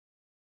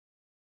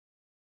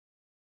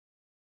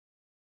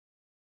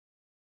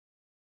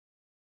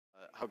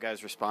how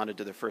guys responded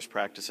to their first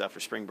practice after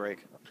spring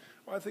break.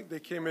 Well, I think they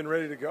came in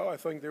ready to go. I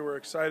think they were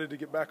excited to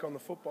get back on the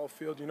football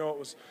field. You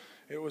know,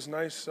 it was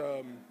nice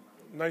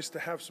nice to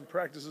have some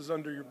practices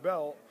under your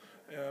belt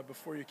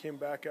before you came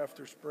back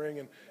after spring,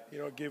 and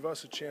it gave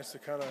us a chance to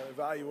kind of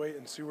evaluate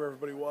and see where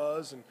everybody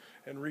was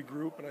and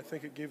regroup. And I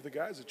think it gave the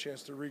guys a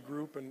chance to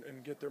regroup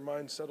and get their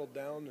minds settled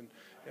down.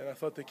 And I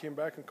thought they came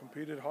back and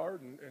competed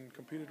hard and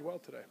competed well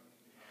today.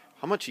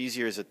 How much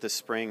easier is it this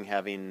spring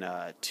having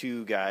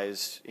two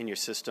guys in your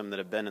system that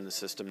have been in the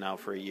system now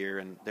for a year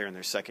and they're in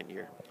their second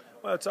year?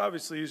 Well, it's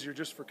obviously easier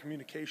just for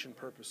communication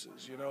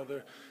purposes.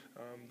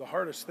 The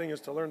hardest thing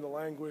is to learn the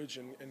language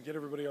and get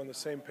everybody on the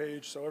same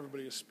page so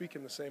everybody is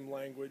speaking the same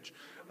language,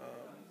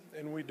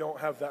 and we don't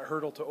have that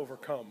hurdle to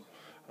overcome.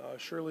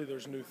 Surely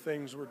there's new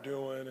things we're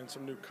doing and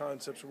some new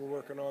concepts we're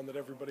working on that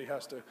everybody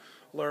has to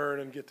learn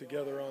and get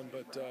together on.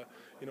 But,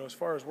 as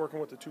far as working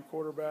with the two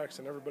quarterbacks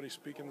and everybody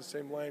speaking the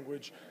same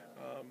language,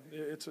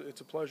 it's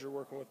a pleasure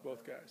working with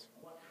both guys.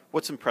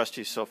 What's impressed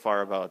you so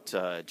far about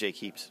Jake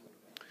Heaps?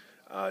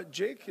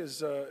 Jake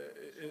he's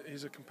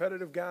a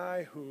competitive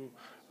guy who,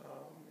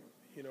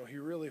 he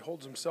really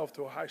holds himself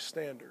to a high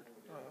standard.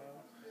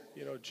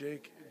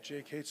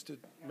 Jake hates to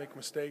make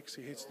mistakes.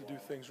 He hates to do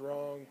things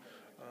wrong,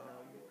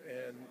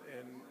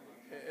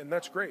 and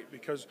that's great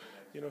because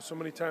so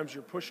many times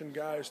you're pushing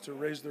guys to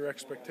raise their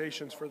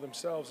expectations for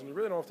themselves, and you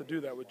really don't have to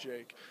do that with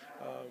Jake.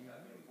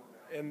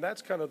 And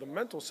that's kind of the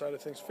mental side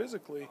of things.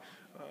 Physically,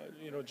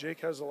 Jake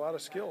has a lot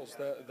of skills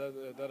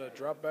that a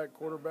drop-back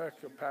quarterback,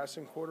 a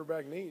passing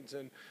quarterback needs.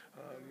 And,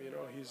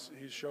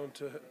 he's shown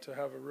to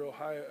have a real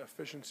high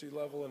efficiency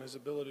level in his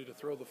ability to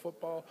throw the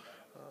football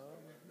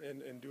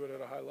and do it at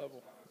a high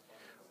level.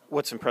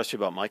 What's impressed you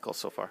about Michael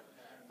so far?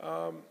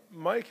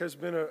 Mike has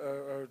been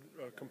a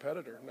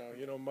competitor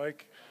now.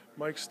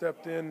 Mike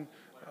stepped in,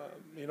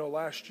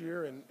 last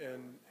year and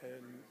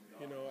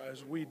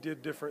as we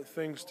did different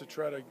things to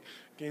try to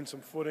gain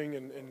some footing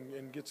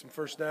and get some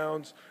first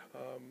downs,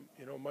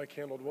 Mike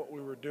handled what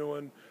we were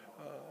doing,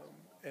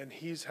 and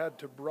he's had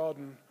to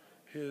broaden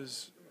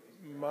his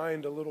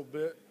mind a little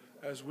bit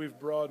as we've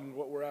broadened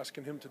what we're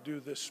asking him to do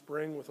this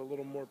spring with a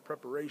little more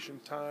preparation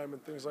time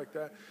and things like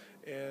that.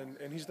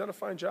 And he's done a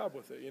fine job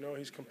with it.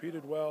 He's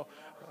competed well.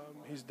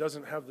 He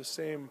doesn't have the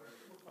same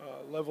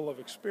level of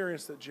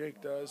experience that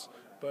Jake does,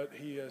 but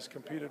he has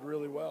competed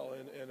really well,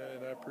 and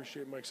I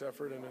appreciate Mike's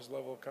effort and his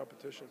level of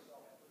competition.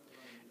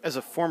 As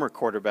a former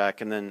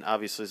quarterback and then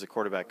obviously as a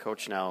quarterback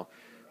coach now,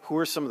 who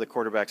are some of the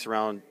quarterbacks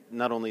around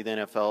not only the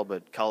NFL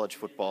but college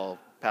football,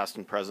 past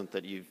and present,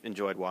 that you've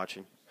enjoyed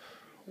watching?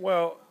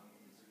 Well,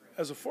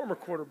 as a former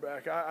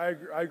quarterback,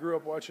 I grew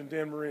up watching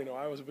Dan Marino.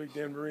 I was a big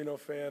Dan Marino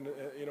fan,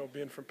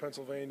 being from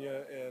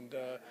Pennsylvania, and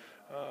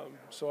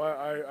so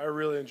I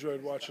really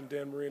enjoyed watching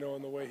Dan Marino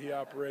and the way he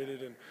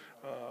operated,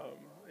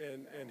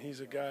 and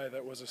he's a guy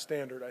that was a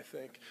standard, I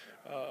think,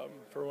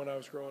 for when I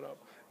was growing up.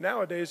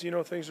 Nowadays,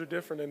 things are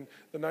different, and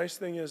the nice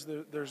thing is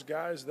that there's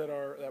guys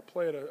that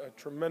play at a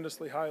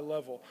tremendously high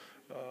level.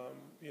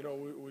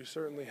 We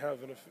certainly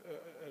have an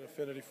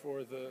affinity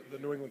for the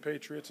New England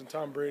Patriots and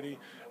Tom Brady.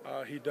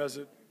 He does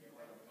it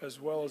as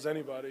well as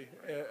anybody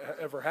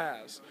ever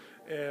has,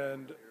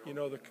 and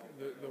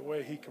the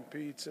way he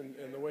competes and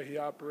the way he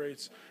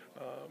operates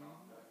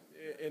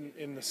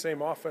in the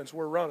same offense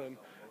we're running,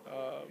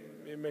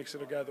 it makes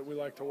it a guy that we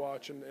like to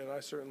watch, and I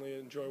certainly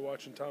enjoy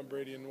watching Tom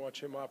Brady and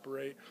watch him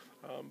operate.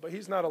 But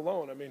he's not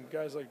alone. I mean,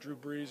 guys like Drew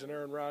Brees and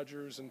Aaron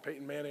Rodgers and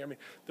Peyton Manning. I mean,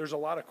 there's a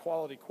lot of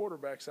quality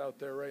quarterbacks out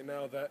there right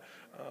now that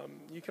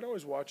you can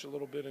always watch a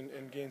little bit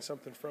and gain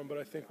something from. But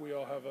I think we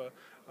all have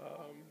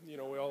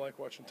we all like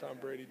watching Tom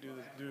Brady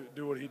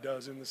do what he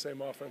does in the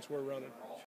same offense we're running.